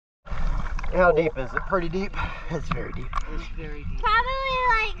How deep is it? Pretty deep? It's very deep. It's very deep. Probably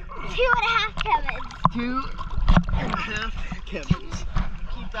like 2.5 Kevins. 2.5 Kevins.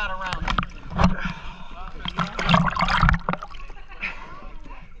 Keep that around.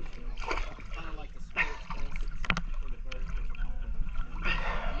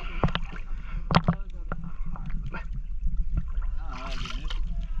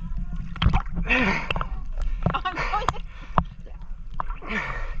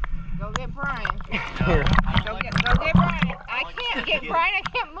 Go get Brian. Here. Go get Brian. I can't get Brian. I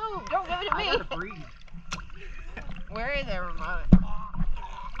can't move. Don't give it to me. I gotta breathe. Where is everybody?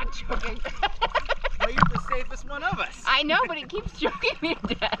 I'm choking. Well, you're the safest one of us. I know, but it keeps choking me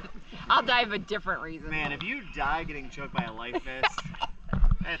to death. I'll die of a different reason. Man, if you die getting choked by a life vest,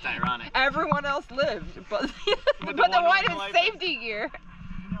 that's ironic. Everyone else lived, but the the one one with the in life safety gear.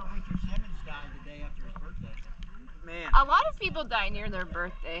 You know, Richard Simmons died the day after his birthday. Man. A lot of people die near their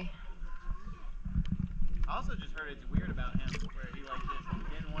birthday. I also just heard it's weird about him.